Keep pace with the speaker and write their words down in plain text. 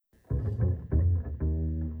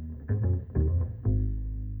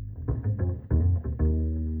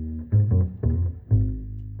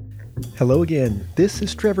Hello again. This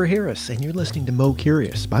is Trevor Harris, and you're listening to Mo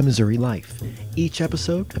Curious by Missouri Life. Each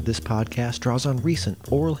episode of this podcast draws on recent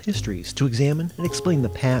oral histories to examine and explain the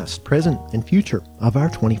past, present, and future of our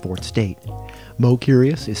 24th state. Mo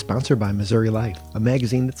Curious is sponsored by Missouri Life, a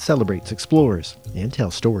magazine that celebrates, explores, and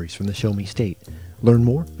tells stories from the Show Me State. Learn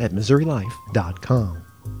more at MissouriLife.com.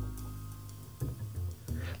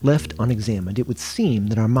 Left unexamined, it would seem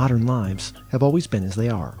that our modern lives have always been as they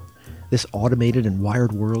are. This automated and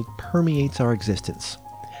wired world permeates our existence.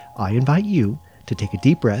 I invite you to take a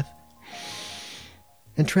deep breath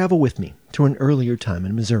and travel with me to an earlier time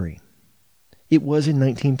in Missouri. It was in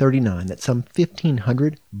 1939 that some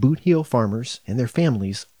 1,500 Boot Heel farmers and their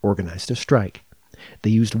families organized a strike. They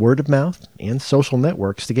used word of mouth and social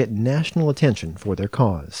networks to get national attention for their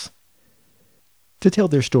cause. To tell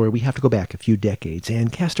their story, we have to go back a few decades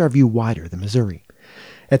and cast our view wider than Missouri.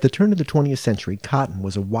 At the turn of the 20th century, cotton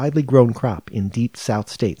was a widely grown crop in deep South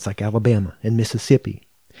states like Alabama and Mississippi.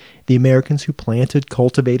 The Americans who planted,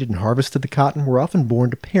 cultivated, and harvested the cotton were often born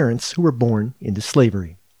to parents who were born into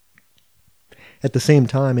slavery. At the same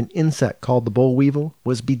time, an insect called the boll weevil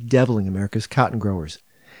was bedeviling America's cotton growers.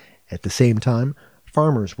 At the same time,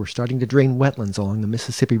 farmers were starting to drain wetlands along the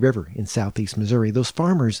Mississippi River in southeast Missouri. Those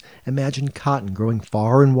farmers imagined cotton growing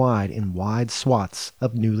far and wide in wide swaths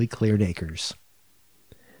of newly cleared acres.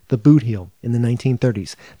 The boot heel in the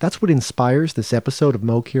 1930s. That's what inspires this episode of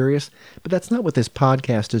Mo Curious, but that's not what this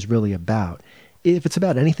podcast is really about. If it's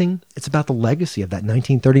about anything, it's about the legacy of that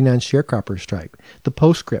 1939 sharecropper strike, the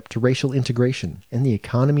postscript to racial integration, and the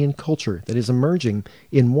economy and culture that is emerging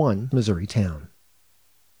in one Missouri town.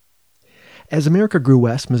 As America grew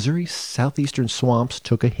west, Missouri's southeastern swamps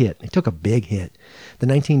took a hit. They took a big hit. The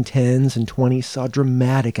 1910s and 20s saw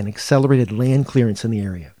dramatic and accelerated land clearance in the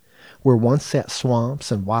area. Where once sat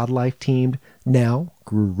swamps and wildlife teemed, now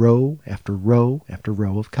grew row after row after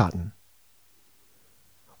row of cotton.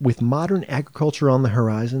 With modern agriculture on the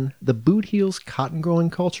horizon, the boot heel's cotton-growing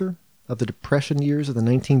culture of the Depression years of the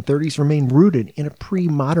 1930s remained rooted in a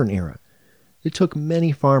pre-modern era. It took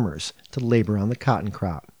many farmers to labor on the cotton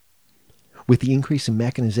crop. With the increase in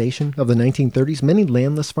mechanization of the 1930s, many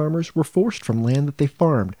landless farmers were forced from land that they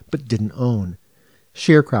farmed but didn't own.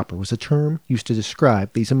 Sharecropper was a term used to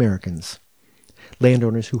describe these Americans.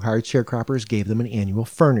 Landowners who hired sharecroppers gave them an annual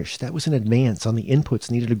furnish. That was an advance on the inputs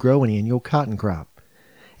needed to grow an annual cotton crop.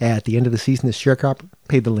 At the end of the season, the sharecropper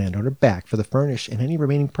paid the landowner back for the furnish, and any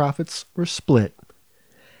remaining profits were split.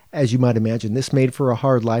 As you might imagine, this made for a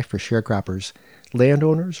hard life for sharecroppers.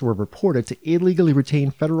 Landowners were reported to illegally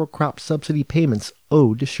retain federal crop subsidy payments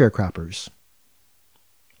owed to sharecroppers.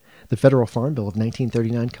 The Federal Farm Bill of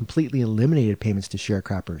 1939 completely eliminated payments to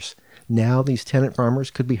sharecroppers. Now these tenant farmers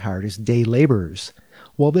could be hired as day laborers.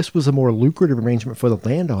 While this was a more lucrative arrangement for the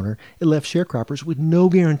landowner, it left sharecroppers with no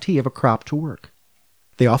guarantee of a crop to work.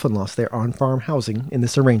 They often lost their on-farm housing in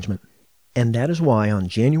this arrangement. And that is why on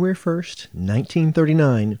January 1st,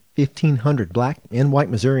 1939, 1,500 black and white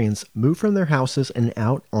Missourians moved from their houses and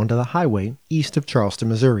out onto the highway east of Charleston,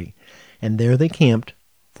 Missouri. And there they camped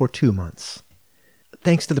for 2 months.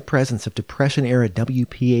 Thanks to the presence of Depression-era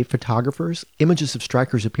WPA photographers, images of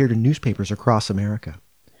strikers appeared in newspapers across America.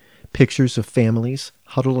 Pictures of families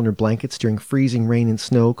huddled under blankets during freezing rain and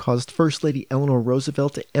snow caused First Lady Eleanor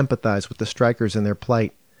Roosevelt to empathize with the strikers and their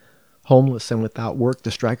plight. Homeless and without work, the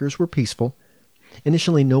strikers were peaceful.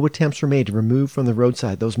 Initially, no attempts were made to remove from the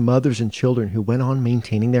roadside those mothers and children who went on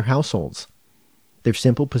maintaining their households. Their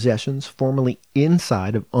simple possessions, formerly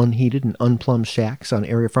inside of unheated and unplumbed shacks on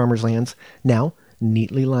area farmers' lands, now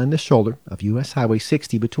neatly lined the shoulder of U.S. Highway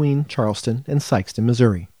 60 between Charleston and Sikeston,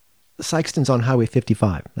 Missouri. Sikeston's on Highway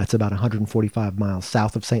 55. That's about 145 miles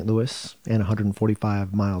south of St. Louis and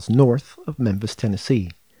 145 miles north of Memphis,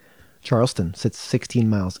 Tennessee. Charleston sits 16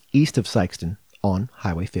 miles east of Sikeston on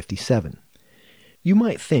Highway 57. You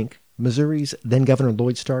might think Missouri's then-Governor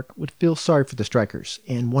Lloyd Stark would feel sorry for the strikers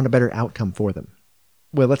and want a better outcome for them.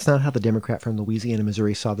 Well, that's not how the Democrat from Louisiana,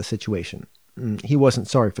 Missouri saw the situation. He wasn't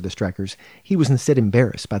sorry for the strikers. He was instead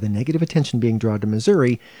embarrassed by the negative attention being drawn to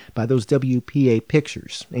Missouri by those WPA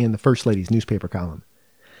pictures and the First Lady's newspaper column.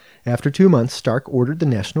 After 2 months, Stark ordered the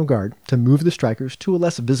National Guard to move the strikers to a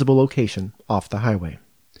less visible location off the highway.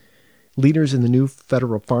 Leaders in the new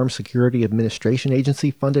Federal Farm Security Administration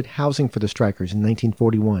Agency funded housing for the strikers in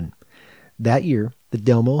 1941. That year, the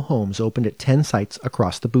Delmo Homes opened at 10 sites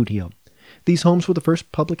across the boot heel. These homes were the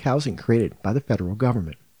first public housing created by the federal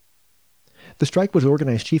government. The strike was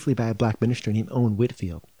organized chiefly by a black minister named Owen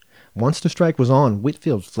Whitfield. Once the strike was on,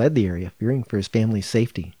 Whitfield fled the area, fearing for his family's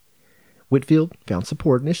safety. Whitfield found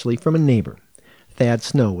support initially from a neighbor. Thad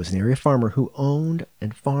Snow was an area farmer who owned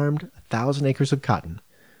and farmed 1,000 acres of cotton.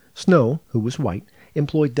 Snow, who was white,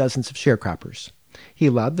 employed dozens of sharecroppers. He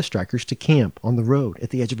allowed the strikers to camp on the road at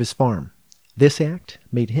the edge of his farm. This act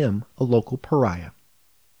made him a local pariah.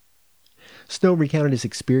 Snow recounted his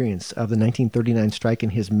experience of the 1939 strike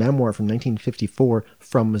in his memoir from 1954,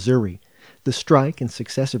 From Missouri. The strike and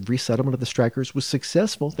successive resettlement of the strikers was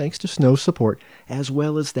successful thanks to Snow's support, as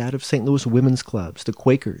well as that of St. Louis women's clubs, the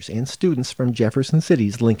Quakers, and students from Jefferson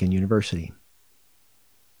City's Lincoln University.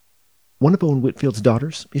 One of Owen Whitfield's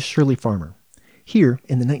daughters is Shirley Farmer. Here,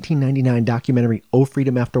 in the 1999 documentary Oh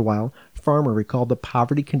Freedom After a While, Farmer recalled the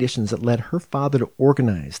poverty conditions that led her father to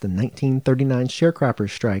organize the 1939 sharecroppers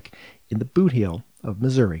strike in the Boot Heel of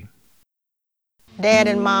Missouri. Dad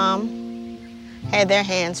and Mom had their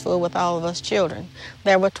hands full with all of us children.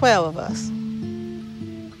 There were 12 of us.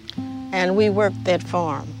 And we worked that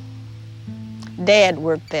farm. Dad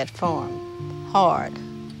worked that farm hard.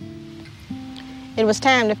 It was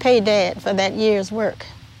time to pay Dad for that year's work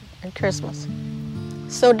at Christmas.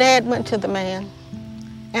 So Dad went to the man,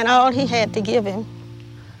 and all he had to give him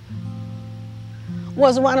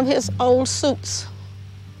was one of his old suits.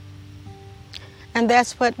 And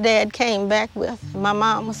that's what Dad came back with. My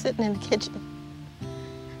mom was sitting in the kitchen.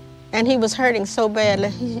 And he was hurting so badly,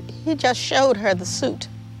 he just showed her the suit.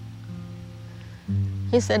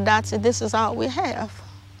 He said, "Dotsy, this is all we have.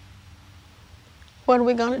 What are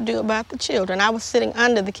we going to do about the children?" I was sitting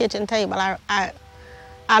under the kitchen table. I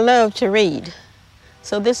love to read.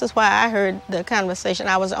 So this is why I heard the conversation.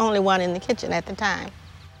 I was the only one in the kitchen at the time.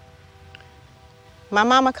 My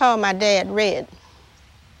mama called my dad Red.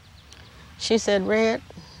 She said, "Red,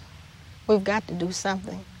 we've got to do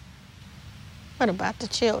something. What about the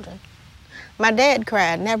children?" My dad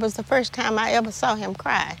cried, and that was the first time I ever saw him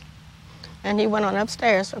cry. And he went on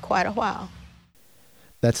upstairs for quite a while.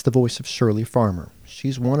 That's the voice of Shirley Farmer.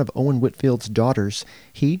 She's one of Owen Whitfield's daughters.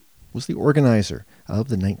 He was the organizer of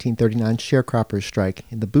the 1939 sharecroppers strike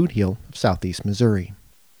in the Boot Heel of southeast Missouri.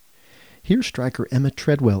 Here's striker Emma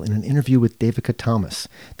Treadwell in an interview with Davica Thomas.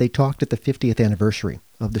 They talked at the 50th anniversary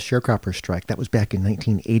of the sharecroppers strike. That was back in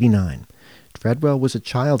 1989. Treadwell was a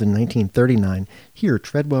child in 1939. Here,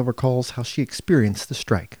 Treadwell recalls how she experienced the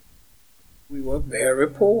strike. We were very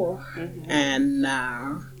poor, and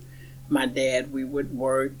my dad, we would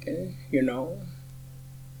work,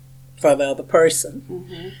 for the other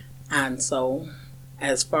person. And so,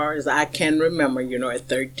 as far as I can remember, at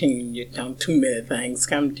 13, too many things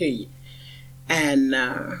come to you. And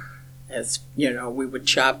as we would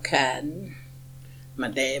chop cotton. My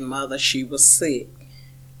dad and mother, she was sick,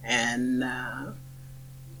 and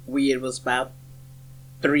it was about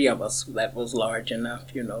 3 of us that was large enough,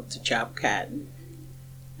 to chop cotton.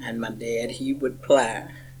 And my dad, he would plow,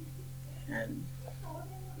 and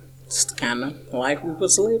it's the kind of life we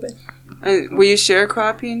was living. Were you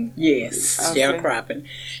sharecropping? Yes, okay. Sharecropping.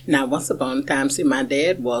 Now, once upon a time, see, my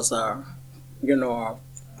dad was a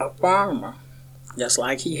farmer, just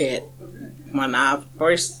like he had, when I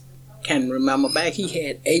first can remember back, he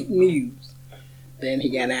had 8 mules. Then he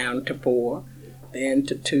got down to 4, then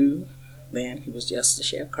to 2, then he was just a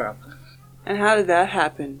sharecropper. And how did that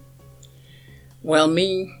happen? Well,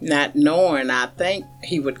 me not knowing, I think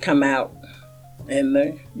he would come out in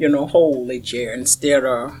the, hole each year. Instead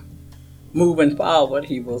of moving forward,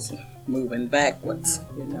 he was moving backwards,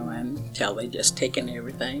 until they just taking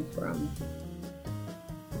everything from him.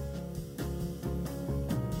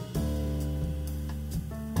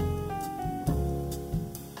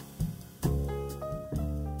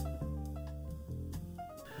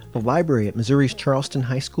 The library at Missouri's Charleston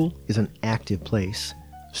High School is an active place.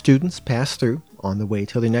 Students pass through on the way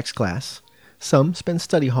to their next class. Some spend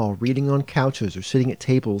study hall reading on couches or sitting at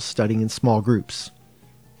tables studying in small groups.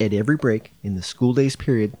 At every break in the school days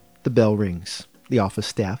period, the bell rings. The office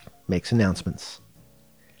staff makes announcements.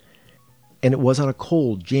 And it was on a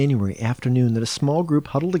cold January afternoon that a small group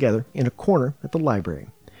huddled together in a corner at the library.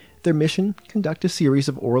 Their mission, conduct a series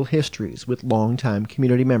of oral histories with longtime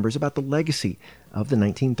community members about the legacy of the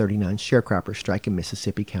 1939 sharecropper strike in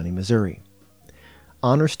Mississippi County, Missouri.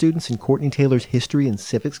 Honor students in Courtney Taylor's history and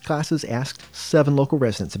civics classes asked 7 local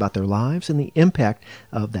residents about their lives and the impact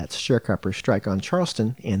of that sharecropper strike on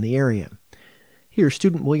Charleston and the area. Here,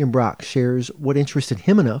 student William Brock shares what interested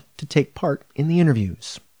him enough to take part in the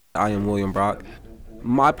interviews. I am William Brock.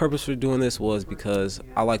 My purpose for doing this was because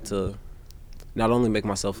I like to not only make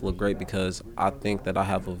myself look great, because I think that I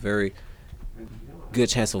have a very good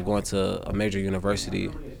chance of going to a major university.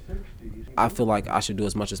 I feel like I should do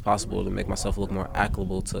as much as possible to make myself look more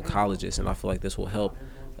applicable to colleges, and I feel like this will help,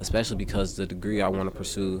 especially because the degree I want to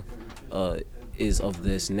pursue is of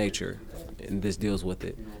this nature, and this deals with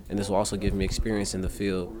it. And this will also give me experience in the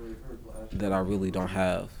field that I really don't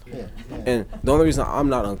have. And the only reason I'm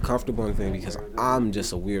not uncomfortable or anything because I'm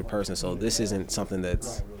just a weird person, so this isn't something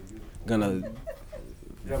that's gonna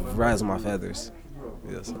razzle my feathers.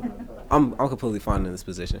 Yeah, so I'm completely fine in this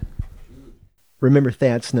position. Remember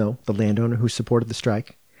Thad Snow, the landowner who supported the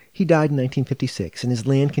strike? He died in 1956, and his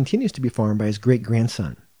land continues to be farmed by his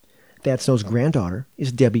great-grandson. Thad Snow's granddaughter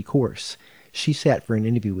is Debbie Course. She sat for an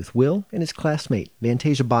interview with Will and his classmate,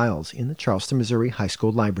 Vantasia Biles, in the Charleston, Missouri High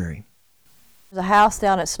School Library. There's a house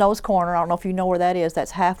down at Snow's Corner. I don't know if you know where that is.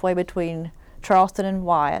 That's halfway between Charleston and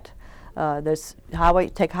Wyatt. There's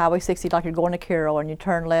take Highway 60 like you're going to Carroll, and you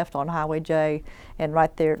turn left on Highway J, and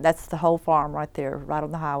right there, that's the whole farm right there, right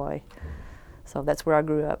on the highway. So that's where I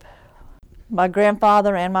grew up. My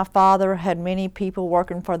grandfather and my father had many people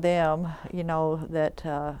working for them,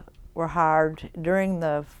 that were hired during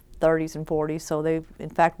the 30s and 40s. So in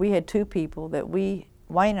fact, we had two people that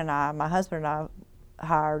Wayne and I, my husband and I,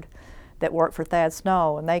 hired that worked for Thad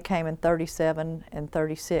Snow, and they came in 37 and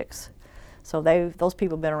 36. So those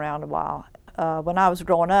people have been around a while. When I was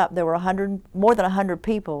growing up, there were more than 100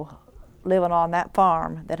 people living on that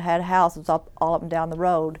farm that had houses all up and down the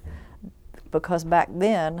road, because back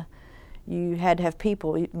then you had to have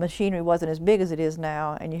people. Machinery wasn't as big as it is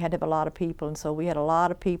now, and you had to have a lot of people, and so we had a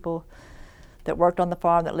lot of people that worked on the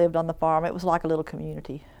farm, that lived on the farm. It was like a little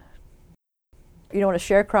community. You know what a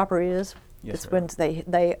sharecropper is? Yes, it's sir. when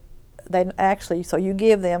they actually, so you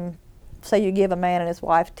give them, say you give a man and his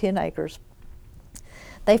wife 10 acres.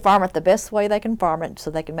 They farm it the best way they can farm it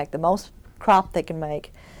so they can make the most crop they can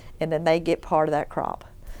make, and then they get part of that crop.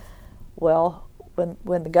 Well,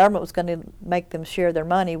 when the government was going to make them share their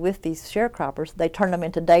money with these sharecroppers, they turned them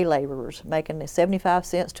into day laborers, making 75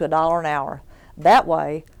 cents to $1 an hour. That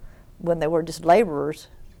way, when they were just laborers,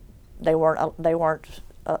 they weren't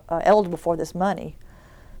eligible for this money.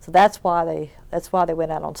 So that's why they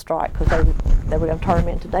went out on strike, because they were going to turn them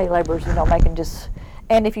into day laborers, making just.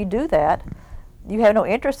 And if you do that, you have no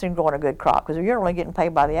interest in growing a good crop, because you're only getting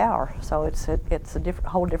paid by the hour. So it's a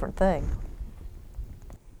whole different thing.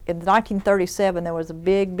 In 1937, there was a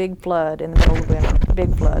big flood in the middle of the winter.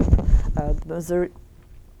 Big flood. Missouri,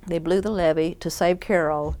 they blew the levee to save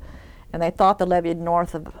Carroll, and they thought the levee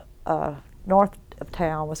north of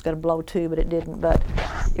town was going to blow too, but it didn't. But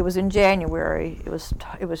it was in January. It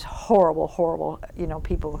was horrible.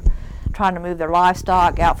 People trying to move their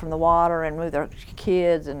livestock out from the water and move their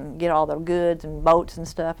kids and get all their goods and boats and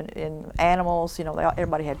stuff and animals.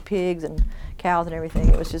 Everybody had pigs and cows and everything.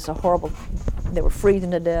 It was just a horrible. They were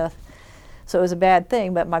freezing to death. So it was a bad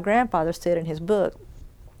thing. But my grandfather said in his book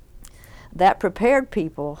that prepared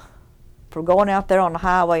people for going out there on the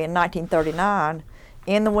highway in 1939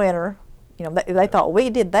 in the winter. They thought, we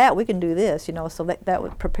did that, we can do this. So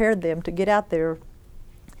that prepared them to get out there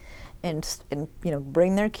and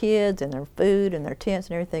bring their kids and their food and their tents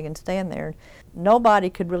and everything and stand there. Nobody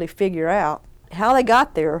could really figure out how they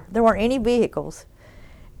got there. There weren't any vehicles,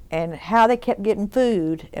 and how they kept getting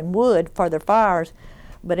food and wood for their fires.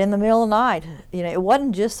 But in the middle of the night, it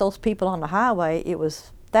wasn't just those people on the highway. It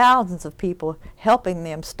was thousands of people helping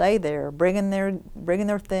them stay there, bringing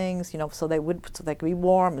their things, so they could be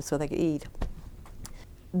warm and so they could eat.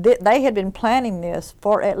 They had been planning this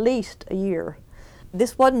for at least a year.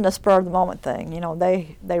 This wasn't a spur of the moment thing.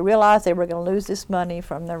 They realized they were going to lose this money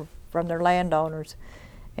from their landowners,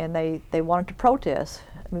 and they wanted to protest.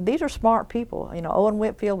 I mean, these are smart people. Owen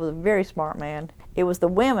Whitfield was a very smart man. It was the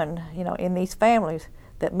women, in these families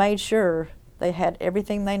that made sure they had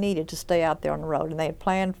everything they needed to stay out there on the road, and they had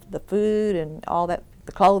planned the food and all that,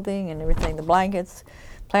 the clothing and everything, the blankets,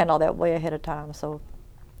 planned all that way ahead of time. So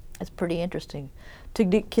it's pretty interesting to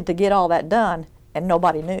get all that done, and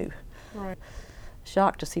nobody knew. Right.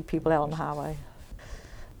 Shocked to see people out on the highway.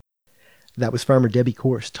 That was farmer Debbie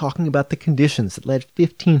Course talking about the conditions that led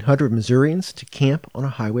 1,500 Missourians to camp on a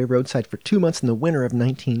highway roadside for 2 months in the winter of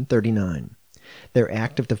 1939. Their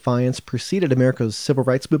act of defiance preceded America's civil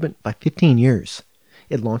rights movement by 15 years.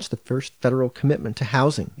 It launched the first federal commitment to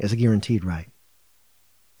housing as a guaranteed right.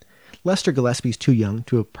 Lester Gillespie is too young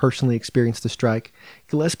to have personally experienced the strike.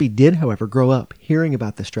 Gillespie did, however, grow up hearing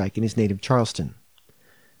about the strike in his native Charleston.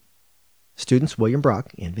 Students William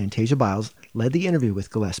Brock and Vantasia Biles led the interview with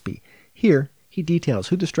Gillespie. Here, he details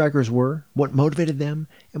who the strikers were, what motivated them,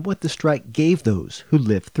 and what the strike gave those who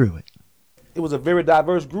lived through it. It was a very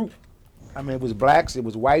diverse group. I mean, it was blacks, it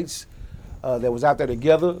was whites that was out there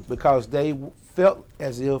together because they felt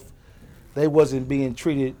as if they wasn't being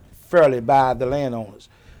treated fairly by the landowners.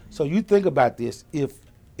 So you think about this: if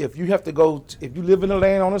you have to if you live in a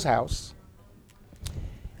landowner's house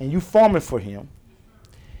and you farming for him,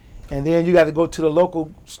 and then you got to go to the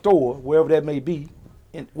local store, wherever that may be,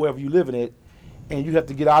 wherever you living at, and you have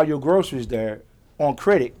to get all your groceries there on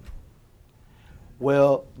credit.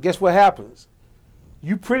 Well, guess what happens?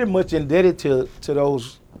 You pretty much indebted to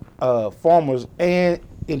those farmers and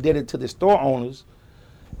indebted to the store owners,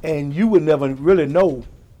 and you would never really know,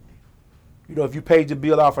 if you paid your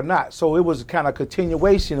bill off or not. So it was kind of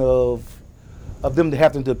continuation of them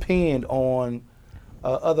having to depend on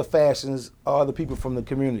other fashions or other people from the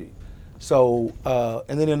community. So,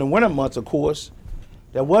 and then in the winter months, of course,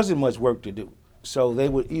 there wasn't much work to do. So they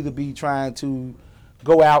would either be trying to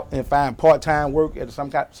go out and find part-time work at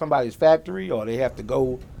somebody's factory, or they have to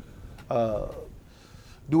go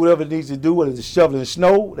do whatever it needs to do, whether it's shoveling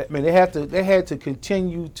snow. I mean, they had to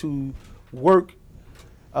continue to work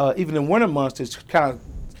even in winter months to kind of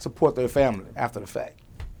support their family after the fact.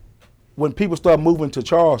 When people started moving to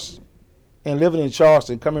Charleston and living in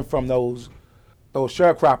Charleston, coming from those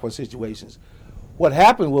sharecropper situations, what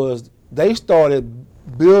happened was they started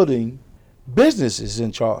building businesses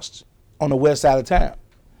in Charleston on the west side of town.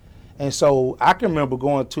 And so I can remember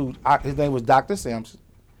going to, his name was Dr. Sampson,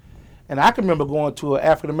 and I can remember going to an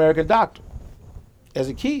African-American doctor as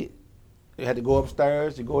a kid. You had to go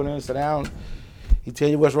upstairs, you go in there and sit down, he tell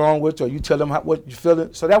you what's wrong with you, or you tell them what you're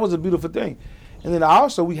feeling. So that was a beautiful thing. And then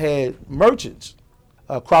also we had merchants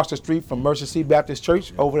across the street from Mercy Seat Baptist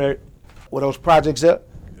Church over there where those projects are.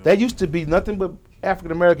 There used to be nothing but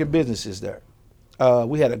African-American businesses there.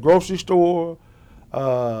 We had a grocery store,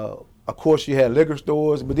 of course you had liquor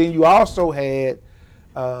stores, but then you also had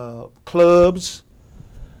clubs,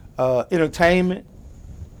 entertainment,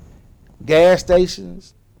 gas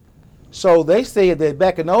stations. So they said that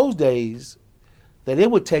back in those days that it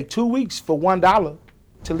would take 2 weeks for $1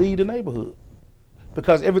 to leave the neighborhood,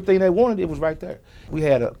 because everything they wanted, it was right there. We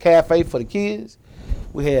had a cafe for the kids.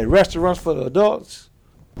 We had restaurants for the adults.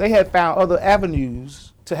 They had found other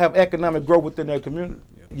avenues to have economic growth within their community.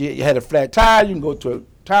 You had a flat tire, you can go to a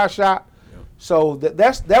tire shop. So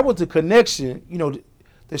that was the connection.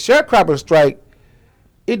 The sharecropper strike,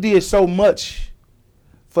 it did so much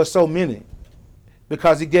for so many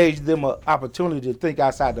because it gave them an opportunity to think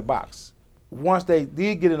outside the box. Once they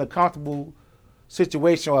did get in a comfortable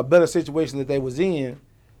situation or a better situation that they was in,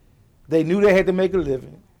 they knew they had to make a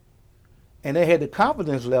living, and they had the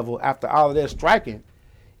confidence level after all of that striking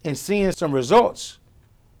and seeing some results.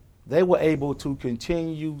 They were able to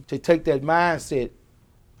continue to take that mindset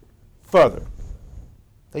further.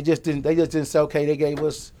 They just didn't say, okay, they gave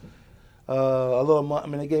us a little money. I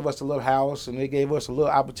mean, they gave us a little house and they gave us a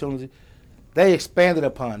little opportunity. They expanded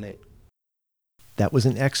upon that. That was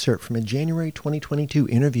an excerpt from a January 2022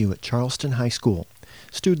 interview at Charleston High School.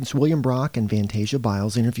 Students William Brock and Fantasia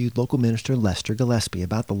Biles interviewed local minister Lester Gillespie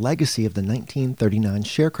about the legacy of the 1939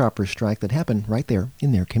 sharecropper strike that happened right there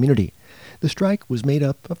in their community. The strike was made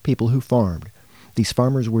up of people who farmed. These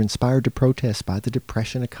farmers were inspired to protest by the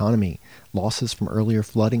Depression economy, losses from earlier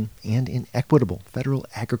flooding, and inequitable federal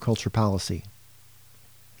agriculture policy.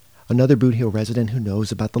 Another Boot Hill resident who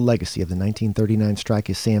knows about the legacy of the 1939 strike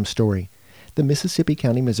is Sam Story. The Mississippi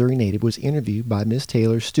County, Missouri native was interviewed by Ms.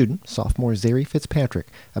 Taylor's student, sophomore Zari Fitzpatrick,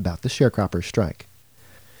 about the sharecroppers' strike.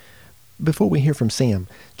 Before we hear from Sam,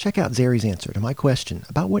 check out Zari's answer to my question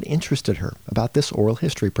about what interested her about this oral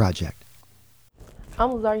history project. I'm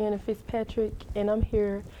Zariana Fitzpatrick, and I'm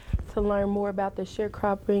here to learn more about the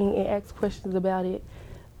sharecropping and ask questions about it.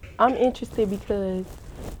 I'm interested because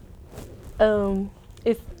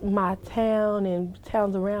it's my town and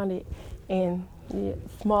towns around it, and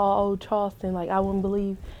small old Charleston. Like, I wouldn't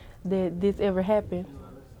believe that this ever happened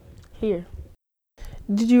here.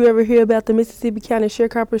 Did you ever hear about the Mississippi County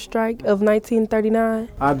sharecropper strike of 1939?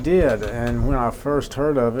 I did, and when I first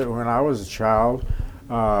heard of it when I was a child,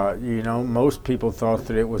 most people thought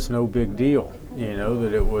that it was no big deal,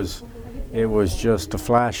 that it was just a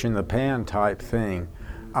flash in the pan type thing.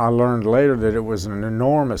 I learned later that it was an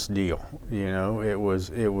enormous deal. It was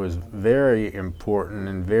very important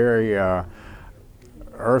and very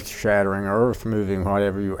earth-shattering, earth-moving,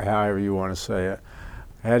 however you want to say it.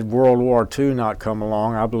 Had World War II not come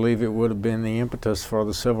along, I believe it would have been the impetus for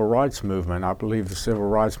the Civil Rights Movement. I believe the Civil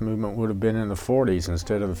Rights Movement would have been in the 40s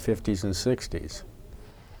instead of the 50s and 60s.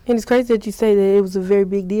 And it's crazy that you say that it was a very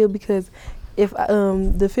big deal, because if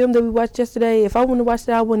the film that we watched yesterday, if I wouldn't have watched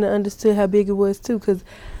it, I wouldn't have understood how big it was too, because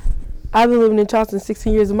I've been living in Charleston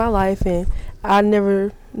 16 years of my life, and I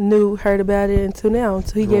never heard about it until now,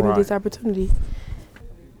 until he gave me this opportunity.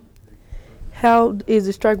 How is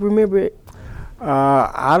the strike remembered?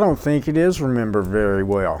 I don't think it is remembered very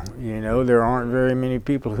well. There aren't very many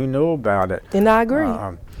people who know about it. And I agree.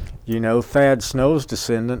 Thad Snow's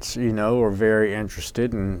descendants, are very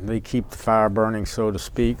interested, and they keep the fire burning, so to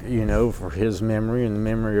speak, for his memory and the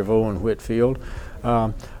memory of Owen Whitfield.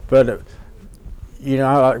 For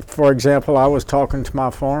example, I was talking to my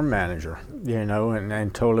farm manager,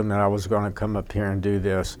 and told him that I was going to come up here and do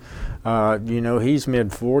this. He's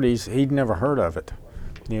mid-40s. He'd never heard of it.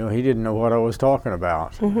 He didn't know what I was talking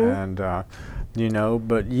about. And,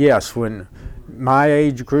 but yes, when my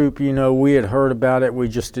age group, we had heard about it. We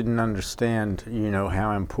just didn't understand,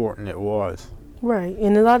 how important it was. Right,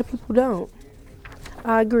 and a lot of people don't.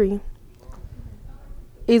 I agree.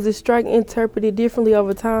 Is the strike interpreted differently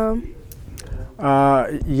over time?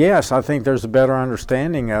 Yes, I think there's a better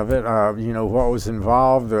understanding of it. What was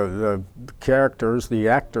involved, the characters, the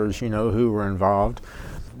actors, who were involved.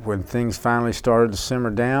 When things finally started to simmer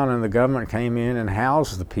down and the government came in and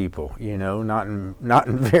housed the people, not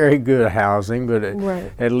in very good housing, but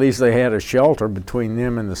at least they had a shelter between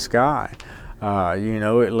them and the sky.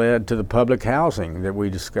 It led to the public housing that we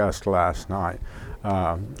discussed last night.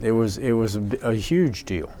 It was a huge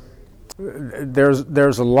deal.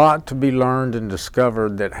 There's a lot to be learned and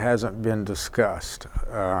discovered that hasn't been discussed.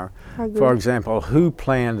 For example, who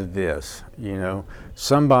planned this?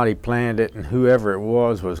 Somebody planned it, and whoever it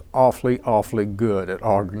was awfully good at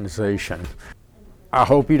organization. I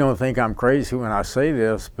hope you don't think I'm crazy when I say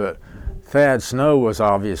this, but Thad Snow was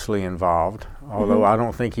obviously involved, although I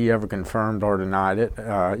don't think he ever confirmed or denied it.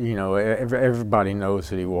 Everybody knows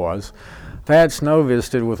that he was. Thad Snow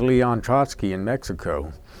visited with Leon Trotsky in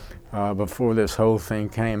Mexico before this whole thing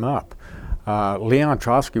came up. Leon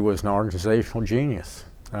Trotsky was an organizational genius.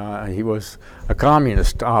 He was a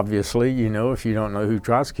communist, obviously, if you don't know who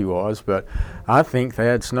Trotsky was, but I think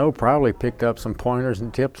Thad Snow probably picked up some pointers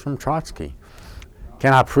and tips from Trotsky.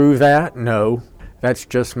 Can I prove that? No. That's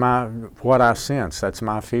just what I sense. That's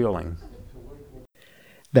my feeling.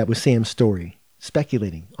 That was Sam Story,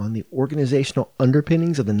 speculating on the organizational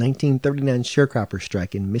underpinnings of the 1939 sharecropper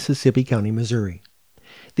strike in Mississippi County, Missouri.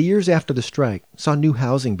 The years after the strike saw new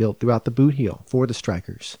housing built throughout the boot heel for the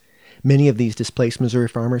strikers. Many of these displaced Missouri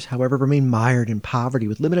farmers, however, remain mired in poverty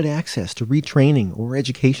with limited access to retraining or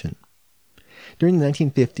education. During the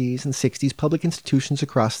 1950s and 60s, public institutions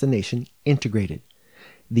across the nation integrated.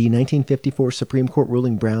 The 1954 Supreme Court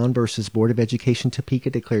ruling Brown v. Board of Education Topeka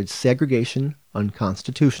declared segregation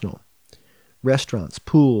unconstitutional. Restaurants,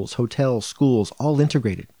 pools, hotels, schools, all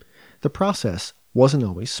integrated. The process wasn't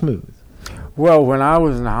always smooth. Well, when I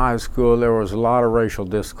was in high school, there was a lot of racial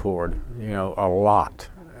discord, a lot.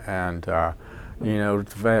 And, the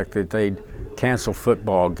fact that they'd cancel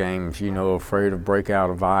football games, afraid of breakout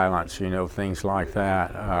of violence, things like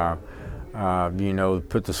that.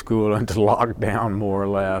 Put the school into lockdown, more or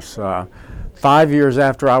less. 5 years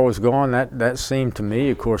after I was gone, that seemed to me,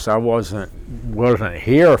 of course, I wasn't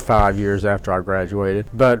here 5 years after I graduated,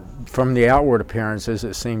 but from the outward appearances,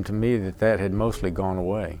 it seemed to me that had mostly gone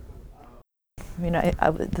away.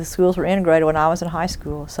 The schools were integrated when I was in high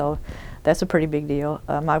school, so that's a pretty big deal.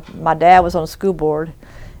 My dad was on the school board,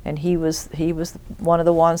 and he was one of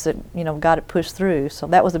the ones that got it pushed through. So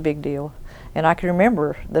that was a big deal. And I can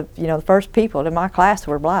remember the first people in my class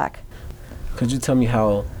were black. Could you tell me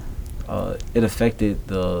how it affected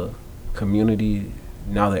the community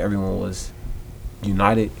now that everyone was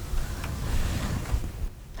united?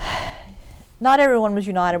 Not everyone was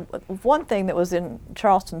united. One thing that was in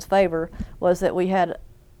Charleston's favor was that we had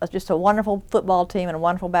just a wonderful football team and a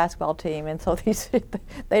wonderful basketball team, and so they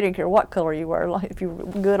didn't care what color you were, like if you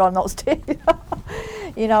were good on those teams,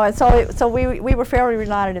 And so we were fairly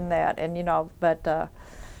united in that, and but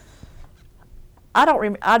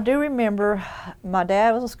I do remember my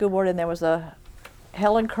dad was on the school board, and there was a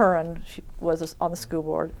Helen Curran. She was on the school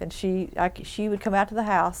board, and she would come out to the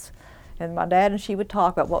house, and my dad and she would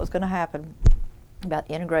talk about what was going to happen about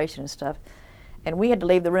integration and stuff. And we had to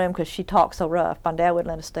leave the room because she talked so rough. My dad wouldn't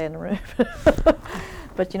let us stay in the room.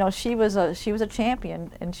 But she was a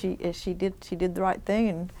champion, and she did the right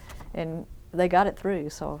thing, and they got it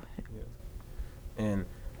through. So. Yeah. And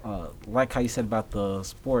like how you said about the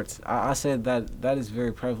sports, I said that is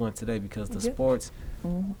very prevalent today because the sports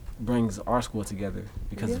brings our school together.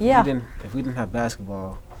 Because if we didn't have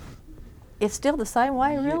basketball, it's still the same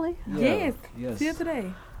way, really. Yes. Still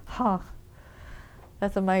today. Huh.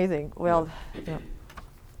 That's amazing. Well,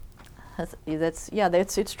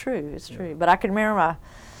 it's true. It's true. But I can remember my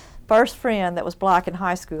first friend that was black in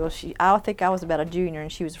high school. I think I was about a junior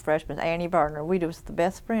and she was a freshman. Annie Berner. We was the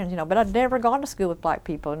best friends, But I'd never gone to school with black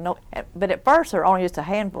people. No. But at first there were only just a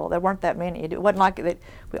handful. There weren't that many. It wasn't like that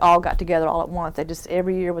we all got together all at once.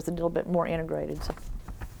 Every year was a little bit more integrated. So.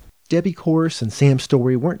 Debbie Corse and Sam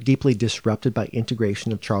Story weren't deeply disrupted by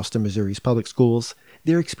integration of Charleston, Missouri's public schools.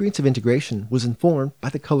 Their experience of integration was informed by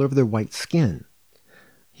the color of their white skin.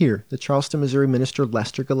 Here, the Charleston, Missouri minister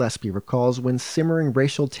Lester Gillespie recalls when simmering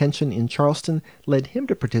racial tension in Charleston led him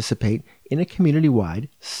to participate in a community-wide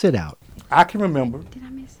sit-out. I can remember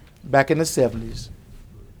back in the 70s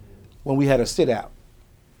when we had a sit-out.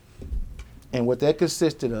 And what that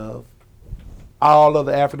consisted of, all of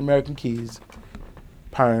the African-American kids,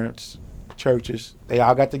 parents, churches, they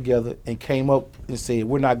all got together and came up and said,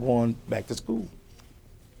 we're not going back to school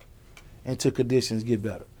until conditions get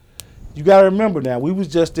better. You got to remember now, we was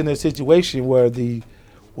just in a situation where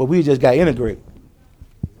we just got integrated.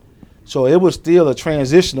 So it was still a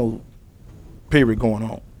transitional period going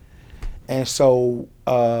on. And so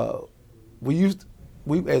we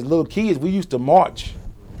as little kids, we used to march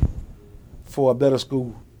for a better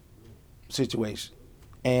school situation.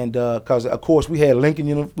 And because of course we had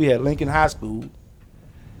Lincoln High School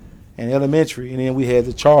and elementary, and then we had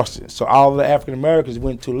the Charleston. So all of the African Americans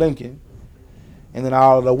went to Lincoln, and then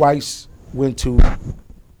all of the whites went to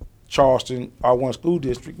Charleston R1 school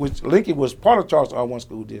district, which Lincoln was part of Charleston R1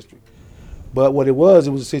 school district. But what it was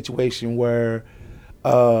a situation where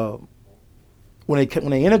when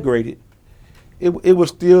they integrated, it was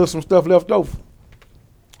still some stuff left over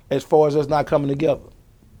as far as us not coming together.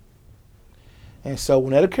 And so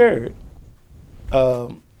when that occurred,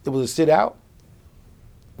 it was a sit out.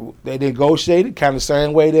 They negotiated kind of the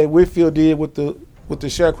same way that Whitfield did with the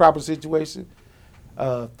sharecropper situation.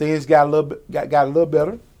 Things got a little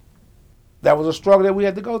better. That was a struggle that we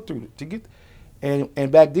had to go through to get.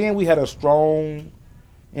 And back then we had a strong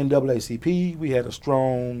NAACP. We had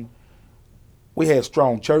strong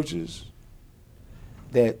churches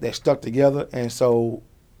that stuck together. And so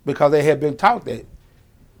because they had been taught that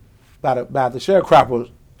by the sharecropper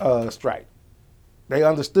strike, they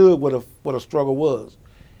understood what a struggle was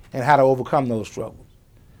and how to overcome those struggles.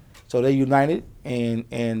 So they united, and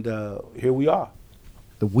here we are.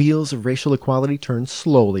 The wheels of racial equality turned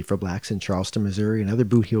slowly for blacks in Charleston, Missouri, and other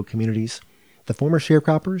Boot Heel communities. The former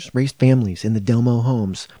sharecroppers raised families in the Delmo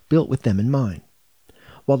homes built with them in mind.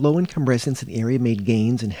 While low-income residents in the area made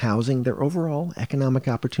gains in housing, their overall economic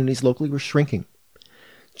opportunities locally were shrinking.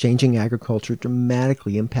 Changing agriculture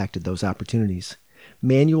dramatically impacted those opportunities.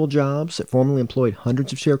 Manual jobs that formerly employed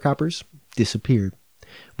hundreds of sharecroppers disappeared.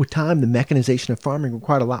 With time, the mechanization of farming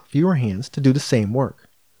required a lot fewer hands to do the same work.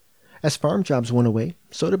 As farm jobs went away,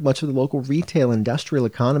 so did much of the local retail industrial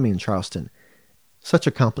economy in Charleston. Such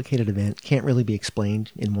a complicated event can't really be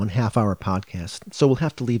explained in one half-hour podcast, so we'll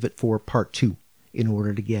have to leave it for part 2 in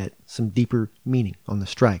order to get some deeper meaning on the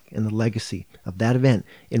strike and the legacy of that event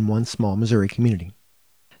in one small Missouri community.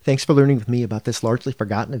 Thanks for learning with me about this largely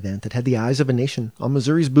forgotten event that had the eyes of a nation on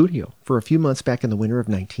Missouri's Boot Heel for a few months back in the winter of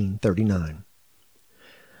 1939.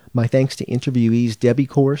 My thanks to interviewees Debbie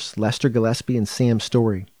Corse, Lester Gillespie, and Sam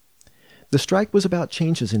Story. The strike was about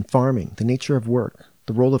changes in farming, the nature of work,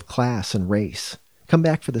 the role of class and race. Come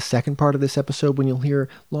back for the second part of this episode when you'll hear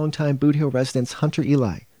longtime Boot Heel residents Hunter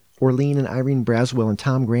Eli, Orlean and Irene Braswell, and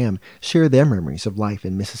Tom Graham share their memories of life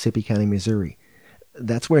in Mississippi County, Missouri.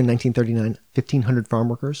 That's where in 1939, 1,500 farm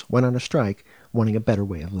workers went on a strike wanting a better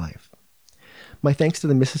way of life. My thanks to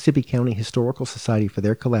the Mississippi County Historical Society for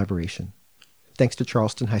their collaboration. Thanks to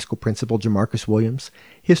Charleston High School Principal Jamarcus Williams,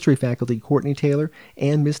 History Faculty Courtney Taylor,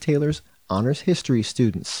 and Ms. Taylor's Honors History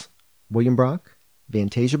students, William Brock,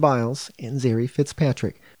 Vantasia Biles, and Zeri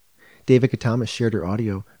Fitzpatrick. David Thomas shared her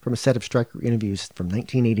audio from a set of striker interviews from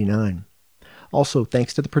 1989. Also,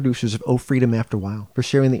 thanks to the producers of Oh Freedom After a While for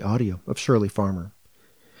sharing the audio of Shirley Farmer.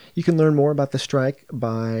 You can learn more about the strike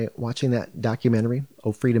by watching that documentary,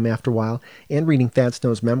 Oh Freedom After a While, and reading Thad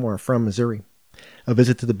Snow's memoir, From Missouri. A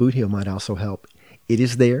visit to the Boot Heel might also help. It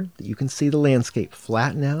is there that you can see the landscape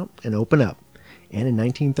flatten out and open up. And in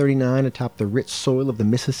 1939, atop the rich soil of the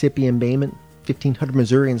Mississippi embayment, 1,500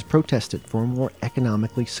 Missourians protested for a more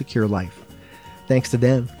economically secure life. Thanks to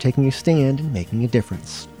them for taking a stand and making a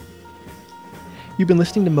difference. You've been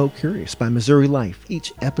listening to Mo Curious by Missouri Life.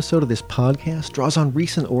 Each episode of this podcast draws on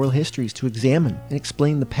recent oral histories to examine and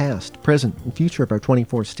explain the past, present, and future of our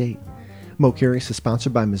 24th state. Mo Curious is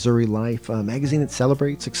sponsored by Missouri Life, a magazine that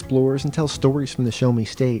celebrates, explores, and tells stories from the Show Me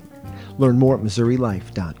State. Learn more at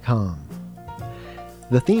MissouriLife.com.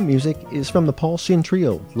 The theme music is from the Paul Shin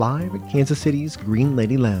Trio, live at Kansas City's Green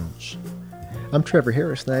Lady Lounge. I'm Trevor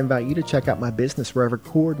Harris, and I invite you to check out my business where I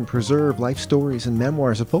record and preserve life stories and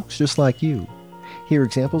memoirs of folks just like you. Hear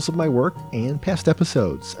examples of my work and past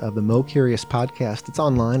episodes of the Mo Curious podcast. It's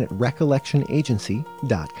online at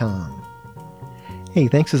recollectionagency.com. Hey,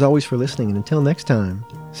 thanks as always for listening, and until next time,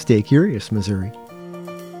 stay curious, Missouri.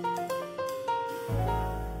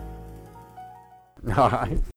 All right.